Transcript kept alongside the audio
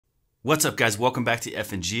What's up, guys? Welcome back to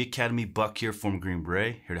F&G Academy. Buck here, former Green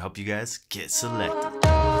Beret, here to help you guys get selected.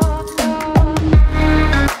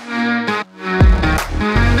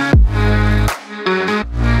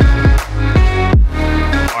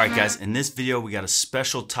 Alright guys, in this video we got a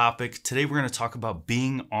special topic. Today we're going to talk about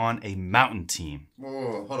being on a mountain team.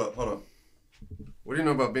 Whoa, hold up. What do you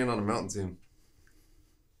know about being on a mountain team?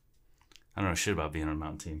 I don't know shit about being on a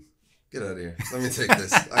mountain team. Get out of here. Let me take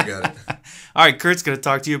this. I got it. Alright, Kurt's going to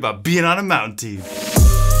talk to you about being on a mountain team.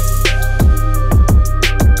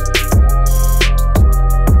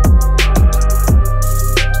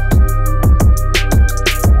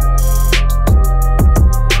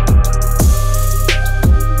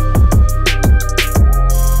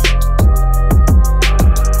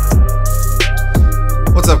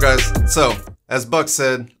 What's up, guys? So, as Buck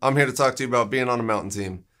said, I'm here to talk to you about being on a mountain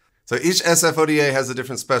team. So each SFODA has a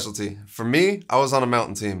different specialty. For me, I was on a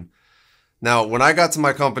mountain team. Now, when I got to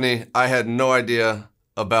my company, I had no idea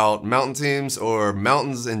about mountain teams or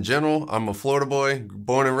mountains in general. I'm a Florida boy,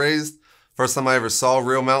 born and raised. First time I ever saw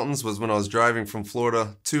real mountains was when I was driving from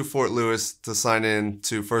Florida to Fort Lewis to sign in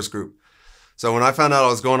to First Group. So when I found out I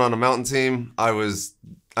was going on a mountain team, I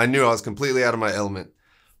knew I was completely out of my element.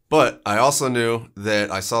 But I also knew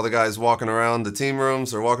that I saw the guys walking around the team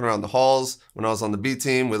rooms or walking around the halls when I was on the B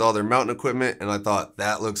team with all their mountain equipment, and I thought,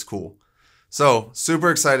 that looks cool. So,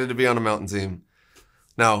 super excited to be on a mountain team.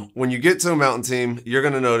 Now, when you get to a mountain team, you're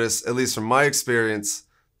going to notice, at least from my experience,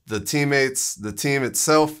 the teammates, the team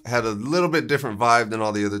itself had a little bit different vibe than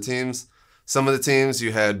all the other teams. Some of the teams,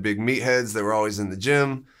 you had big meatheads that were always in the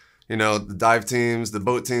gym, you know, the dive teams, the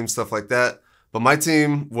boat teams, stuff like that. But my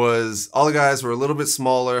team all the guys were a little bit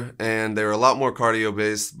smaller and they were a lot more cardio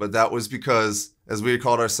based, but that was because, as we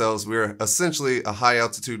called ourselves, we were essentially a high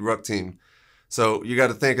altitude ruck team. So you got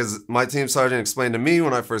to think, as my team sergeant explained to me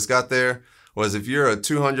when I first got there, was if you're a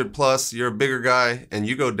 200 plus, you're a bigger guy and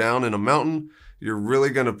you go down in a mountain, you're really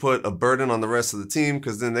going to put a burden on the rest of the team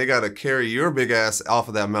because then they got to carry your big ass off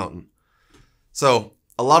of that mountain. So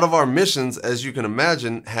a lot of our missions, as you can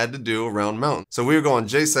imagine, had to do around mountains. So we would go on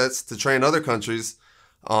JSETs to train other countries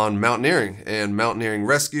on mountaineering and mountaineering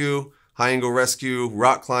rescue, high angle rescue,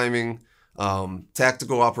 rock climbing,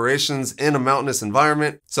 tactical operations in a mountainous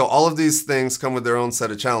environment. So all of these things come with their own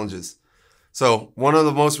set of challenges. So one of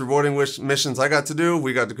the most rewarding missions I got to do,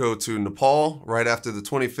 we got to go to Nepal right after the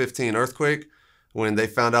 2015 earthquake, when they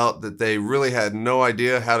found out that they really had no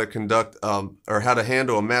idea how to conduct or how to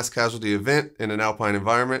handle a mass casualty event in an alpine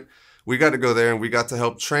environment. We got to go there and we got to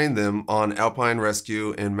help train them on alpine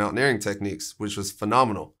rescue and mountaineering techniques, which was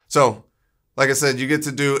phenomenal. So, like I said, you get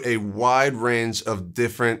to do a wide range of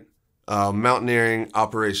different mountaineering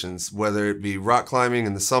operations, whether it be rock climbing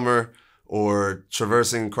in the summer or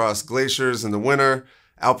traversing across glaciers in the winter,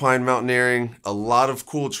 alpine mountaineering, a lot of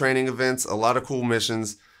cool training events, a lot of cool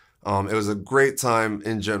missions. It was a great time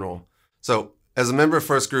in general. So as a member of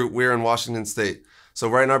First Group, we're in Washington State. So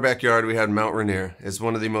right in our backyard, we had Mount Rainier. It's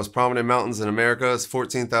one of the most prominent mountains in America. It's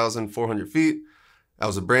 14,400 feet. I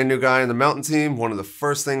was a brand new guy in the mountain team. One of the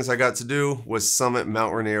first things I got to do was summit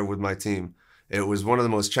Mount Rainier with my team. It was one of the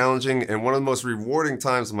most challenging and one of the most rewarding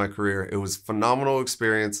times of my career. It was a phenomenal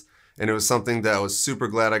experience, and it was something that I was super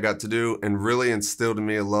glad I got to do and really instilled in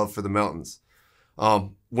me a love for the mountains.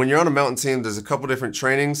 When you're on a mountain team, there's a couple different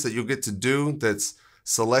trainings that you'll get to do that's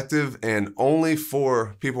selective and only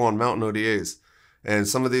for people on mountain ODAs. And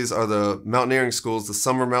some of these are the mountaineering schools, the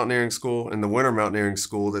summer mountaineering school and the winter mountaineering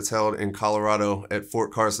school that's held in Colorado at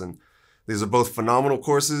Fort Carson. These are both phenomenal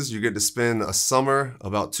courses. You get to spend a summer,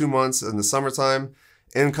 about 2 months in the summertime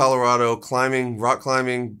in Colorado, climbing, rock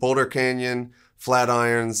climbing, Boulder Canyon,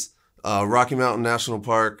 Flatirons, Rocky Mountain National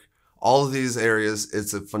Park. All of these areas,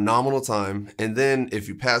 it's a phenomenal time. And then if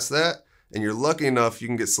you pass that and you're lucky enough, you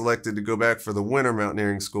can get selected to go back for the winter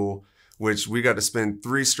mountaineering school, which we got to spend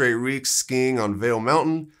 3 straight weeks skiing on Vail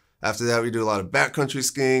Mountain. After that, we do a lot of backcountry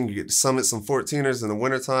skiing. You get to summit some 14ers in the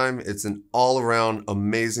wintertime. It's an all-around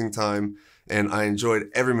amazing time, and I enjoyed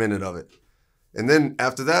every minute of it. And then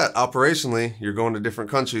after that, operationally, you're going to different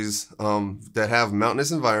countries that have mountainous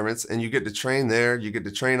environments, and you get to train there. You get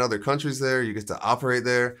to train other countries there. You get to operate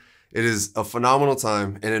there. It is a phenomenal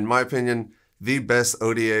time, and in my opinion, the best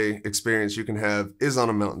ODA experience you can have is on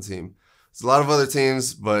a mountain team. There's a lot of other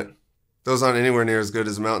teams, but those aren't anywhere near as good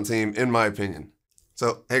as a mountain team, in my opinion.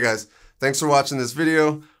 So, hey guys, thanks for watching this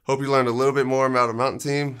video. Hope you learned a little bit more about a mountain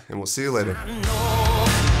team, and we'll see you later.